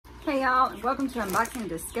Hey y'all, and welcome to Unboxing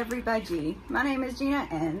Discovery by G. My name is Gina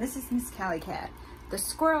and this is Miss Cali Cat. The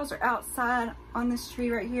squirrels are outside on this tree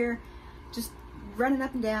right here, just running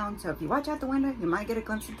up and down. So if you watch out the window, you might get a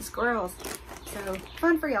glimpse of the squirrels. So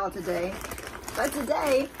fun for y'all today. But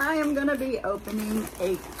today I am gonna be opening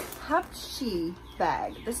a Cupshe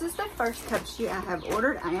bag. This is the first Cupshe I have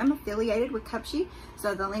ordered. I am affiliated with Cupshe,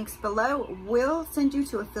 so the links below will send you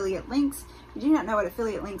to affiliate links. If you do not know what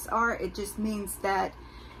affiliate links are, it just means that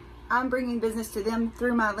I'm bringing business to them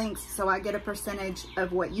through my links, so I get a percentage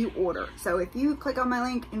of what you order. So if you click on my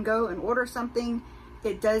link and go and order something,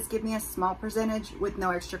 it does give me a small percentage with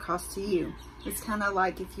no extra cost to you. It's kind of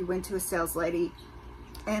like if you went to a sales lady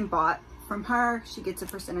and bought from her, she gets a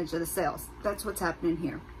percentage of the sales. That's what's happening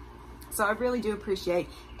here. So I really do appreciate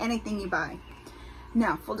anything you buy.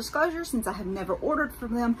 Now, full disclosure, since I have never ordered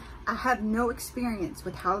from them, I have no experience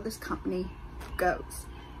with how this company goes.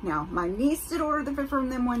 Now, my niece did order them from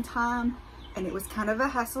them one time, and it was kind of a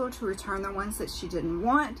hassle to return the ones that she didn't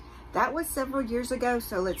want. That was several years ago,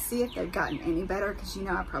 so let's see if they've gotten any better, because you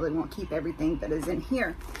know I probably won't keep everything that is in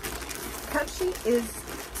here. Cupshe is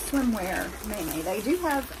swimwear mainly. They do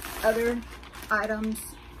have other items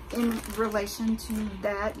in relation to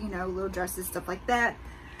that, you know, little dresses, stuff like that.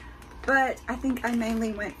 But I think I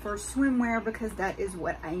mainly went for swimwear because that is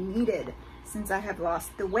what I needed. Since I have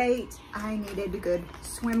lost the weight, I needed good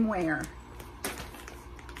swimwear.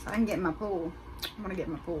 So I can get in my pool. I want to get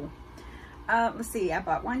in my pool. Let's see, I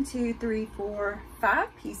bought 1, 2, 3, 4,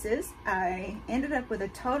 5 pieces. I ended up with a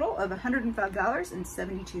total of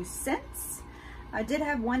 $105.72. I did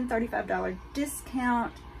have one $35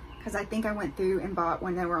 discount because I think I went through and bought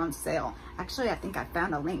when they were on sale. Actually, I think I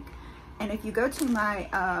found a link. And if you go to my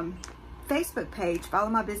Facebook page, follow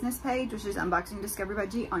my business page, which is Unboxing Discovery by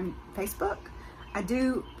G on Facebook. I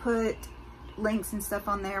do put links and stuff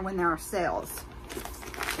on there when there are sales.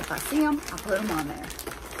 If I see them, I'll put them on there.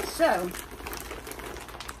 So,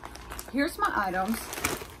 here's my items.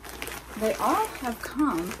 They all have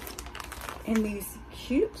come in these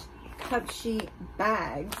cute Cupshe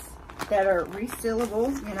bags that are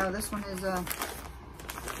resealable. You know, this one is a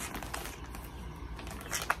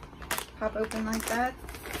pop open like that.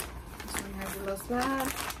 Has a little slide.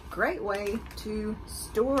 Great way to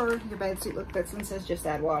store your bathsuit. Look, this one says just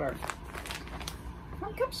add water.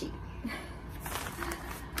 From Cupshe.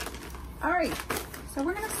 Alright, so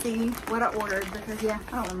we're gonna see what I ordered because yeah,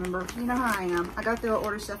 I don't remember. You know how I am. I go through and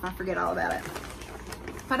order stuff and I forget all about it.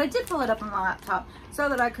 But I did pull it up on my laptop so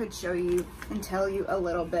that I could show you and tell you a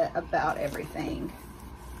little bit about everything.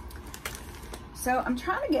 So I'm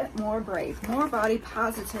trying to get more brave, more body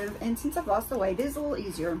positive, and since I've lost the weight, it is a little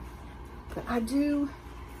easier. But I do,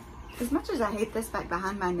 as much as I hate this back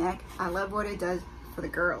behind my neck, I love what it does for the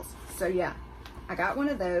girls. So yeah, I got one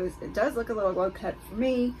of those. It does look a little low cut for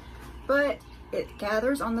me, but it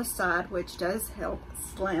gathers on the side, which does help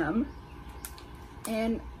slim.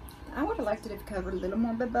 And I would have liked it if it covered a little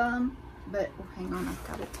more of the bum, but oh, hang on, I've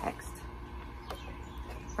got a text.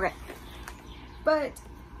 Okay, but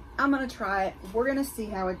I'm gonna try it. We're gonna see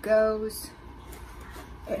how it goes.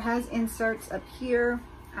 It has inserts up here.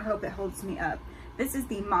 I hope it holds me up. This is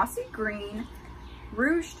the Mossy Green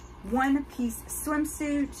Ruched one-piece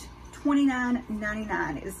swimsuit,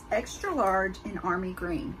 $29.99. It's extra large in army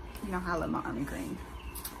green. You know how I love my army green.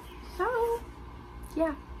 So,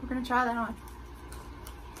 yeah, we're gonna try that on.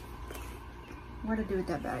 What to do with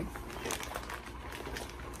that bag?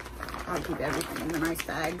 I'll keep everything in the nice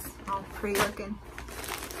bags, all pretty looking.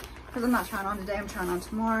 Because I'm not trying on today, I'm trying on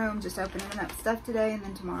tomorrow. I'm just opening up stuff today, and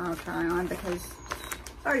then tomorrow I'll try on because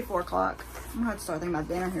it's already 4 o'clock. I'm gonna have to start thinking about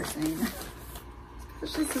dinner here soon.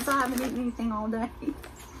 Especially since I haven't eaten anything all day.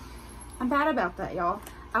 I'm bad about that, y'all.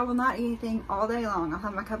 I will not eat anything all day long. I'll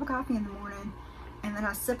have my cup of coffee in the morning, and then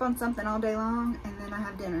I sip on something all day long, and then I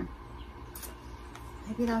have dinner.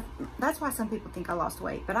 Maybe that's why some people think I lost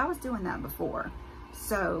weight, but I was doing that before.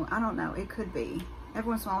 So, I don't know. It could be. Every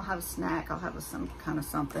once in a while I'll have a snack. I'll have some kind of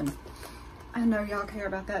something. I know y'all care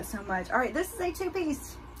about that so much. All right, this is a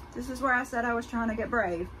 2-piece. This is where I said I was trying to get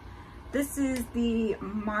brave. This is the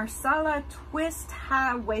Marsala Twist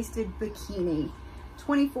High-Waisted Bikini,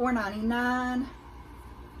 $24.99.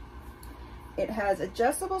 It has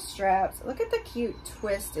adjustable straps. Look at the cute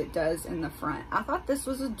twist it does in the front. I thought this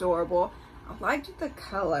was adorable. I liked the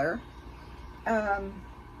color.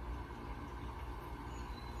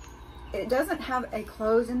 It doesn't have a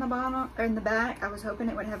close in the bottom or in the back. I was hoping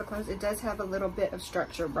it would have a close. It does have a little bit of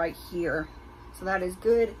structure right here, so that is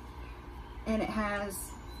good. And it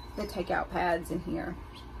has the takeout pads in here.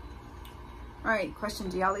 All right, question: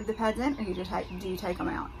 do y'all leave the pads in, or do you take them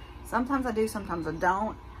out? Sometimes I do, sometimes I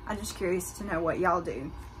don't. I'm just curious to know what y'all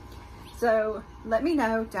do. So let me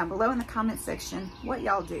know down below in the comment section what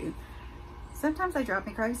y'all do. Sometimes they drive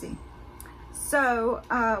me crazy. So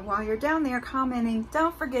while you're down there commenting,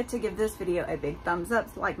 don't forget to give this video a big thumbs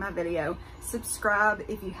up, like my video, subscribe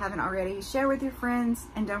if you haven't already, share with your friends,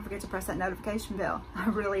 and don't forget to press that notification bell. I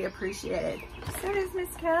really appreciate it. So does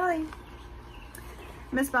Miss Kelly.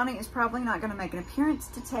 Miss Bonnie is probably not going to make an appearance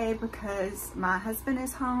today because my husband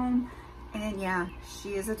is home, and yeah,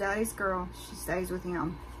 she is a daddy's girl. She stays with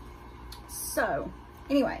him. So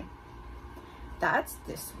anyway, that's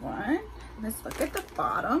this one. Let's look at the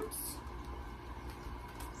bottoms.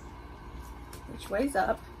 Which way's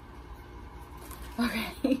up?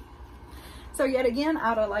 Okay. So yet again, I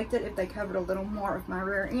would have liked it if they covered a little more of my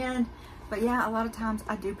rear end. But yeah, a lot of times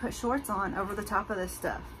I do put shorts on over the top of this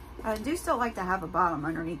stuff. I do still like to have a bottom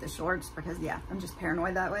underneath the shorts because yeah, I'm just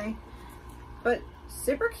paranoid that way. But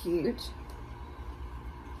super cute.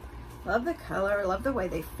 Love the color, love the way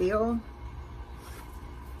they feel.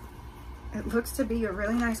 It looks to be a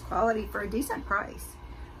really nice quality for a decent price.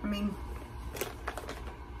 I mean,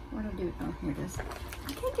 what do I do? Oh, here it is.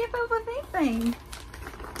 I can't keep up with anything.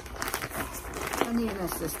 I need an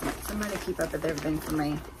assistant. Somebody to keep up with everything for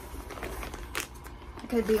me. It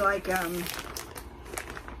could be like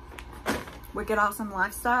Wicked Awesome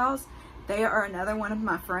Lifestyles. They are another one of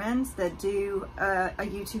my friends that do a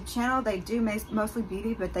YouTube channel. They do mostly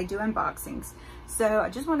beauty, but they do unboxings. So I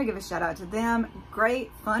just want to give a shout out to them. Great,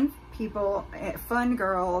 fun people, fun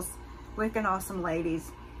girls, wicked awesome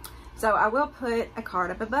ladies. So I will put a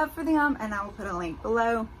card up above for them, and I will put a link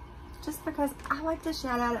below just because I like to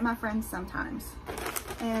shout out at my friends sometimes.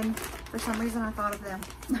 And for some reason I thought of them.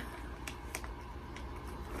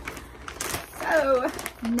 So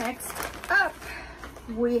next up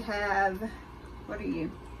we have, what are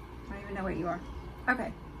you? I don't even know what you are.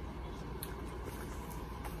 Okay.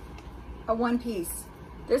 A one piece.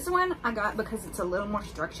 This one I got because it's a little more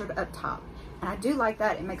structured up top. And I do like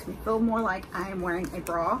that. It makes me feel more like I am wearing a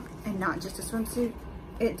bra and not just a swimsuit.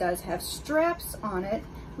 It does have straps on it.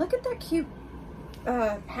 Look at that cute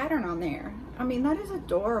pattern on there. I mean, that is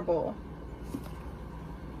adorable.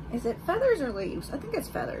 Is it feathers or leaves? I think it's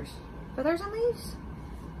feathers. Feathers and leaves?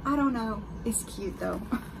 I don't know. It's cute though.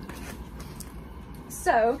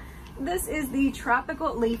 So this is the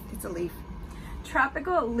Tropical Leaf. It's a leaf.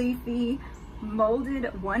 Tropical Leafy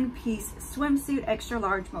Molded one-piece swimsuit, extra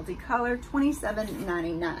large, multicolor,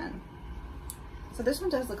 $27.99. So this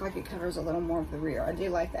one does look like it covers a little more of the rear. I do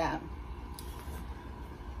like that.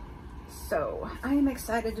 So I am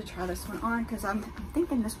excited to try this one on because I'm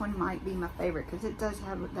thinking this one might be my favorite because it does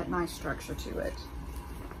have that nice structure to it.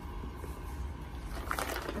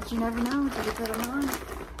 But you never know until you put them on.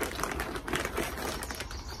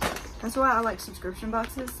 That's why I like subscription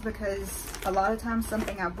boxes, because a lot of times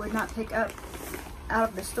something I would not pick up out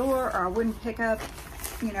of the store, or I wouldn't pick up,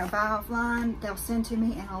 you know, buy offline, they'll send to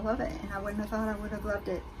me and I'll love it, and I wouldn't have thought I would have loved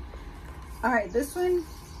it. All right, this one,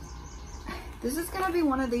 this is gonna be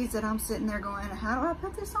one of these that I'm sitting there going, how do I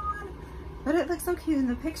put this on? But it looks so cute in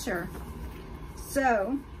the picture.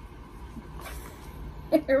 So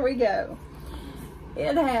here we go.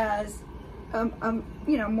 It has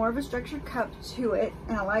you know, more of a structured cup to it,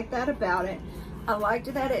 and I like that about it. I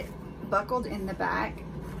liked that it buckled in the back.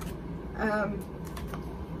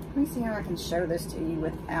 Let me see how I can show this to you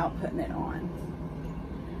without putting it on.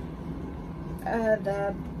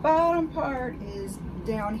 The bottom part is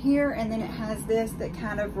down here, and then it has this that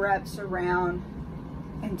kind of wraps around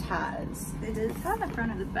and ties. It is how the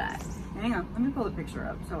front of the back. Hang on, let me pull the picture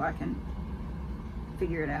up so I can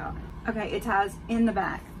figure it out. Okay, it ties in the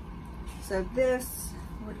back. So this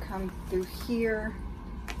would come through here.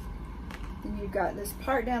 Then you've got this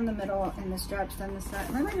part down the middle and the straps down the side.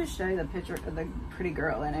 Let me just show you the picture of the pretty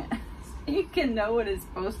girl in it so you can know what it's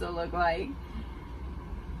supposed to look like.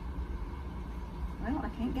 Well, I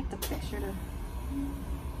can't get the picture to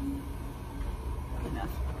enough.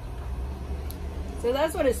 So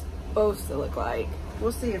that's what it's supposed to look like.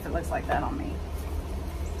 We'll see if it looks like that on me.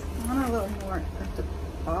 I want a little more at the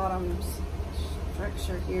bottom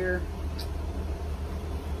structure here.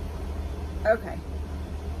 Okay,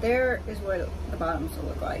 there is what the bottoms will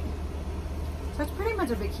look like. So it's pretty much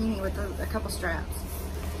a bikini with a couple straps.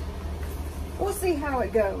 We'll see how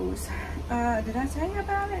it goes. Did I tell you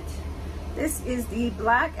about it? This is the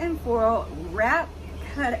black and floral wrap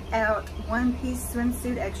cutout one-piece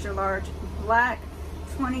swimsuit, extra large, black,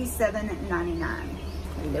 $27.99.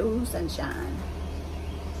 Hello, sunshine.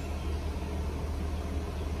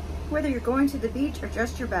 Whether you're going to the beach or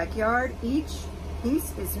just your backyard, each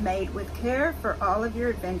piece is made with care for all of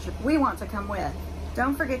your adventure. We want to come with.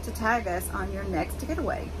 Don't forget to tag us on your next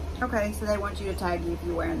getaway. Okay, so they want you to tag you if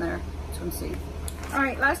you're wearing swimsuit. All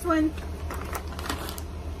right, last one.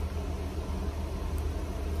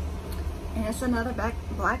 And it's another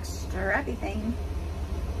black strappy thing.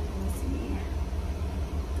 Let's see.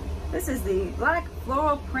 This is the black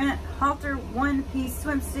floral print halter one-piece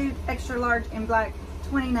swimsuit, extra large in black,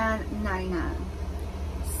 $29.99.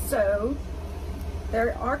 So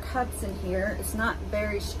there are cups in here. It's not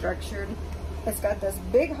very structured. It's got this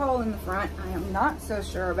big hole in the front I am not so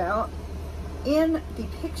sure about. In the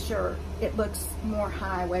picture, it looks more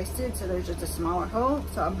high-waisted, so there's just a smaller hole.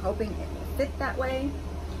 So I'm hoping it will fit that way.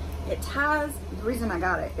 It ties, the reason I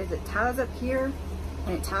got it is it ties up here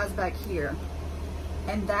and it ties back here.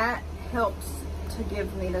 And that helps to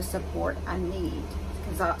give me the support I need.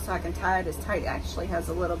 So I can tie it as tight. It actually has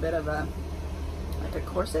a little bit of a, like a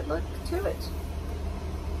corset look to it.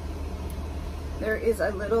 There is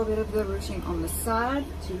a little bit of the ruching on the side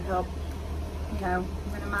to help, you know,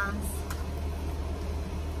 minimize,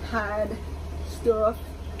 hide stuff.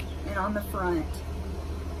 And on the front,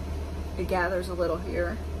 it gathers a little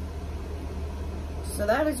here. So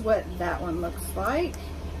that is what that one looks like.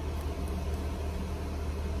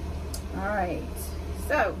 All right,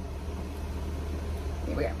 so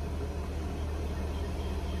here we go.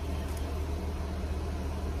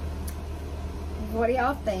 What do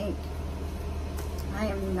y'all think? I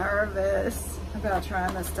am nervous about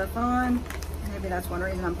trying this stuff on. Maybe that's one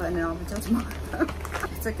reason I'm putting it off until tomorrow.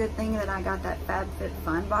 It's a good thing that I got that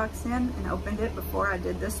FabFitFun box in and opened it before I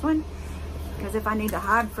did this one. Because if I need to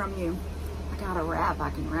hide from you, I got a wrap I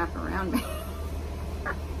can wrap around me.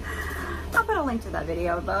 I'll put a link to that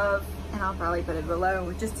video above, and I'll probably put it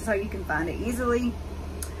below just so you can find it easily.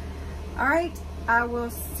 All right, I will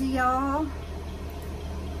see y'all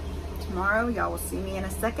tomorrow. Y'all will see me in a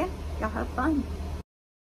second. Y'all have fun.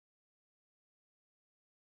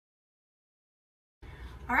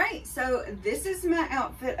 All right, so this is my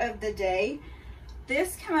outfit of the day.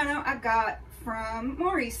 This kimono I got from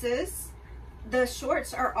Maurice's. The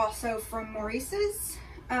shorts are also from Maurice's.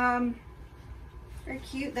 Very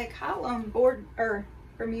cute. They call them board or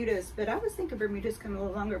Bermudas, but I was thinking Bermudas come a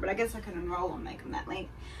little longer, but I guess I can unroll them, make them that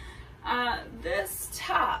length. This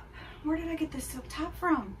top, where did I get this silk top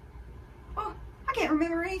from? Oh, I can't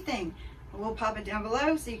remember anything. We'll pop it down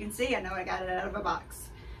below so you can see. I know I got it out of a box.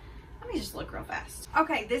 Let me just look real fast.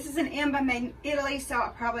 Okay, this is an M by Made in Italy, so I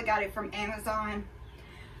probably got it from Amazon.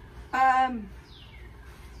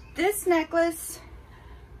 This necklace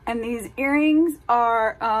and these earrings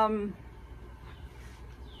are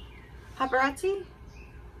paparazzi. Is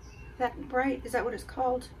that right? Is that what it's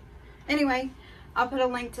called? Anyway, I'll put a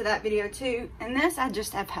link to that video too. And this I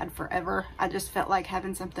just have had forever. I just felt like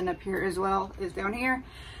having something up here as well as down here.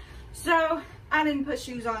 So I didn't put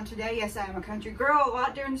shoes on today. Yes, I am a country girl. A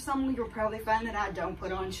lot during the summer, you'll probably find that I don't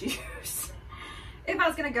put on shoes. If I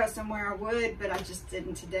was gonna go somewhere, I would, but I just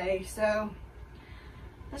didn't today. So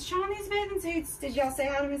let's try on these bathing suits. Did y'all say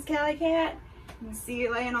hi to Miss Callie Cat? You can see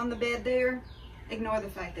you laying on the bed there. Ignore the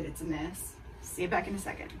fact that it's a mess. See you back in a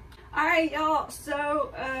second. All right, y'all.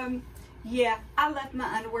 So, yeah, I left my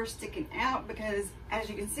underwear sticking out because, as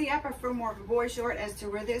you can see, I prefer more of a boy short as to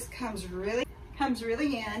where this comes really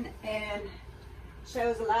in and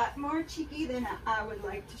shows a lot more cheeky than I would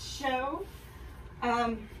like to show.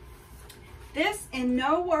 This, in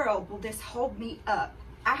no world will this hold me up.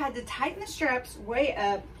 I had to tighten the straps way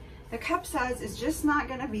up. The cup size is just not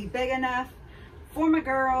gonna be big enough for my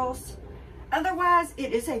girls. Otherwise,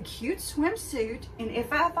 it is a cute swimsuit, and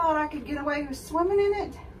if I thought I could get away with swimming in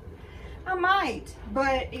it, I might.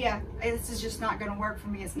 But yeah, this is just not gonna work for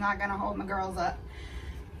me. It's not gonna hold my girls up.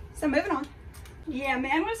 So moving on. Yeah,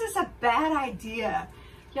 man, was this a bad idea?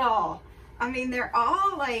 Y'all, I mean, they're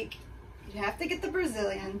all like, you have to get the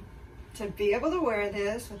Brazilian to be able to wear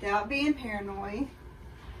this without being paranoid.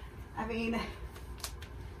 I mean,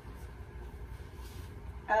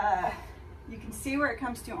 you can see where it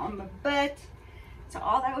comes to on the butt. So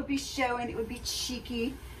all that would be showing, it would be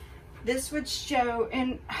cheeky. This would show,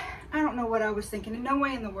 and I don't know what I was thinking. In no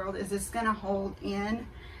way in the world is this gonna hold in.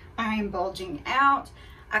 I am bulging out.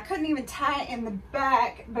 I couldn't even tie it in the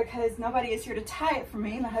back because nobody is here to tie it for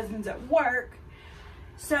me. My husband's at work.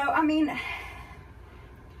 So, I mean,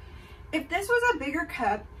 if this was a bigger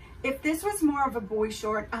cup, if this was more of a boy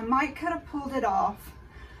short, I might could have pulled it off.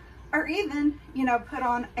 Or even, you know, put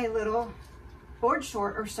on a little board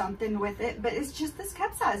short or something with it. But it's just this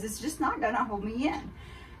cup size. It's just not gonna hold me in.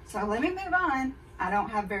 So let me move on. I don't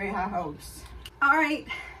have very high hopes. All right,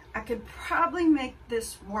 I could probably make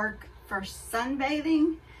this work for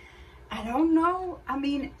sunbathing. I don't know. I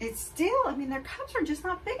mean, it's still, I mean, their cups are just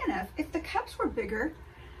not big enough. If the cups were bigger,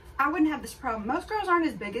 I wouldn't have this problem. Most girls aren't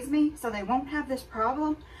as big as me, so they won't have this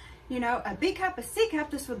problem. you know, a B cup, a C cup,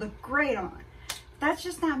 this would look great on. That's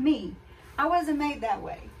just not me. I wasn't made that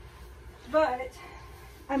way. But,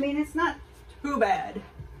 I mean, it's not too bad.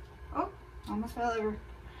 Oh, almost fell over.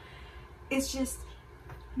 It's just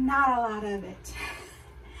not a lot of it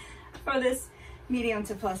for this medium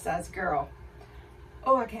to plus size girl.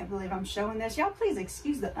 Oh, I can't believe I'm showing this. Y'all please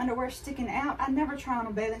excuse the underwear sticking out. I never try on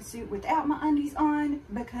a bathing suit without my undies on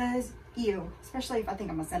because ew, especially if I think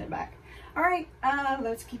I'm gonna send it back. All right,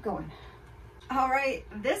 let's keep going. All right,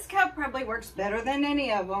 this cup probably works better than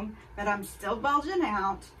any of them, but I'm still bulging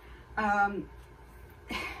out.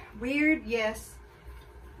 Weird, yes.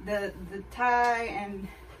 The tie, and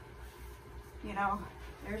you know,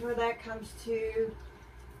 there's where that comes to.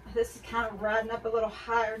 This is kind of riding up a little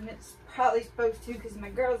higher than it's probably supposed to because my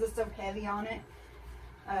girls are so heavy on it.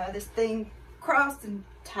 This thing crossed and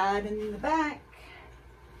tied in the back,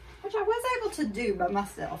 which I was able to do by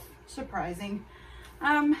myself. Surprising.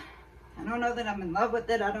 I don't know that I'm in love with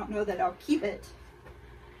it. I don't know that I'll keep it.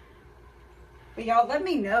 But y'all, let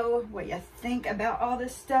me know what you think about all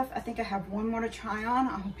this stuff. I think I have one more to try on.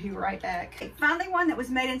 I'll be right back. Okay, finally one that was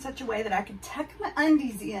made in such a way that I could tuck my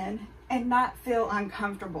undies in and not feel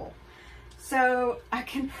uncomfortable. So I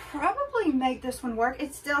can probably make this one work.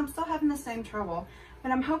 I'm still having the same trouble,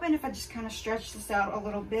 but I'm hoping if I just kind of stretch this out a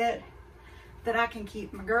little bit that I can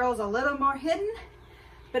keep my girls a little more hidden,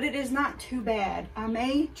 but it is not too bad. I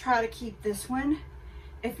may try to keep this one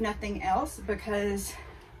if nothing else because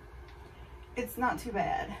it's not too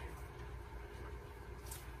bad.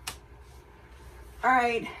 All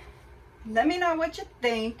right, let me know what you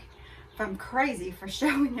think. If I'm crazy for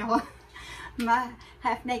showing y'all my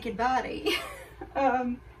half naked body.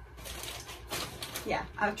 Yeah,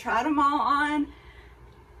 I've tried them all on.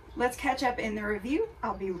 Let's catch up in the review.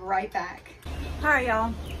 I'll be right back. All right,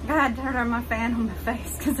 y'all. I had to turn on my fan on my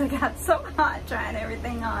face because I got so hot trying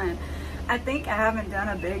everything on. I think I haven't done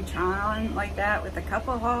a big try on like that with a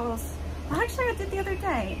couple hauls. Well, actually, I did the other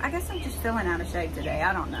day. I guess I'm just feeling out of shape today.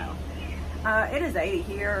 I don't know. It is 80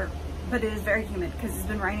 here, but it is very humid because it's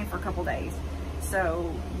been raining for a couple days.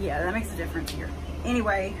 So, yeah, that makes a difference here.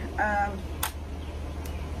 Anyway,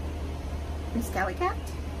 Miss Cali Cat.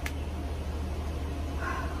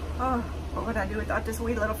 Oh, what would I do without this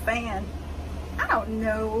wee little fan? I don't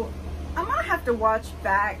know. I'm gonna have to watch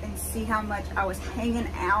back and see how much I was hanging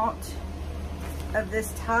out of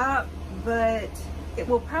this top, but it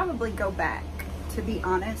will probably go back, to be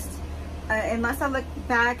honest. Unless I look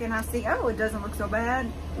back and I see, oh, it doesn't look so bad,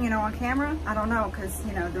 you know, on camera. I don't know, because,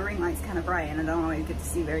 you know, the ring light's kind of bright and I don't always get to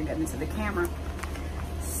see very good into the camera.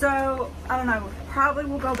 So, I don't know, probably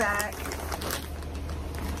will go back.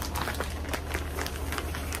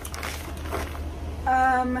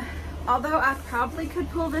 Although I probably could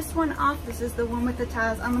pull this one off. This is the one with the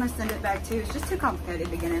ties. I'm going to send it back too. It's just too complicated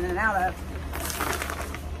to get in and out of.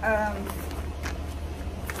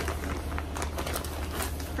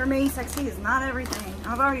 For me, sexy is not everything.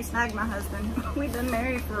 I've already snagged my husband. We've been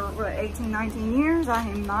married for, what, 18, 19 years? I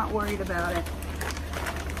am not worried about it.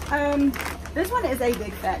 This one is a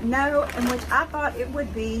big fat no, in which I thought it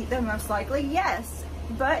would be the most likely yes.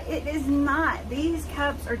 But it is not. These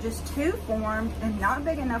cups are just too formed and not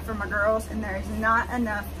big enough for my girls, and there is not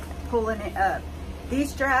enough pulling it up. These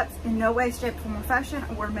straps in no way, shape, form, or fashion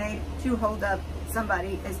were made to hold up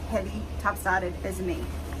somebody as heavy top-sided as me.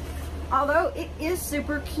 Although it is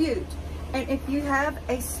super cute, and if you have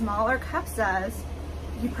a smaller cup size,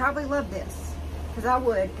 you probably love this, because I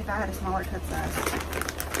would if I had a smaller cup size.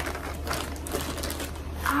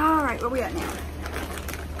 All right, where we at now?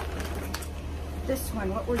 This one,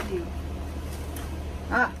 what were you?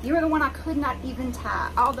 You were the one I could not even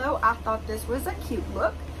tie. Although I thought this was a cute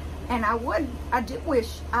look, and I did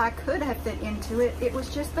wish I could have fit into it. It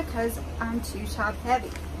was just because I'm too top heavy.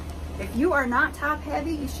 If you are not top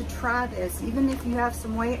heavy, you should try this. Even if you have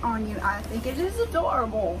some weight on you, I think it is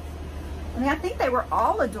adorable. I mean, I think they were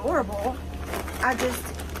all adorable.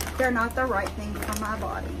 They're not the right thing for my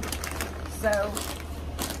body. So,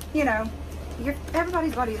 you know,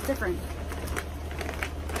 everybody's body is different.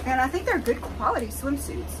 And I think they're good quality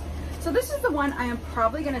swimsuits. So this is the one I am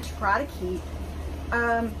probably going to try to keep.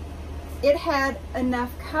 It had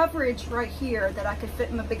enough coverage right here that I could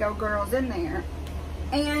fit my big old girls in there.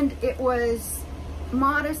 And it was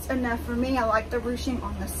modest enough for me. I like the ruching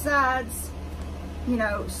on the sides, you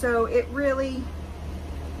know, so it really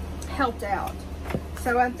helped out.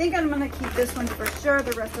 So I think I'm going to keep this one for sure.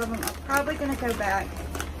 The rest of them are probably going to go back.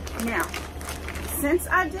 Now, since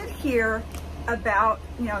I did hear about,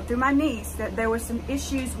 you know, through my niece that there was some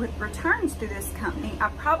issues with returns through this company, I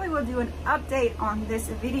probably will do an update on this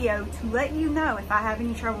video to let you know if I have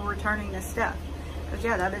any trouble returning this stuff. Because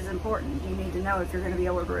yeah, that is important. You need to know if you're going to be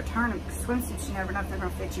able to return them. Swimsuits, you never know if they're going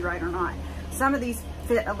to fit you right or not. Some of these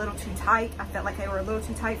fit a little too tight. I felt like they were a little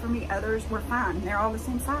too tight for me. Others were fine. They're all the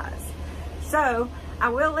same size. So I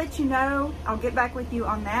will let you know. I'll get back with you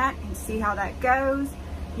on that and see how that goes.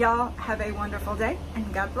 Y'all have a wonderful day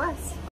and God bless.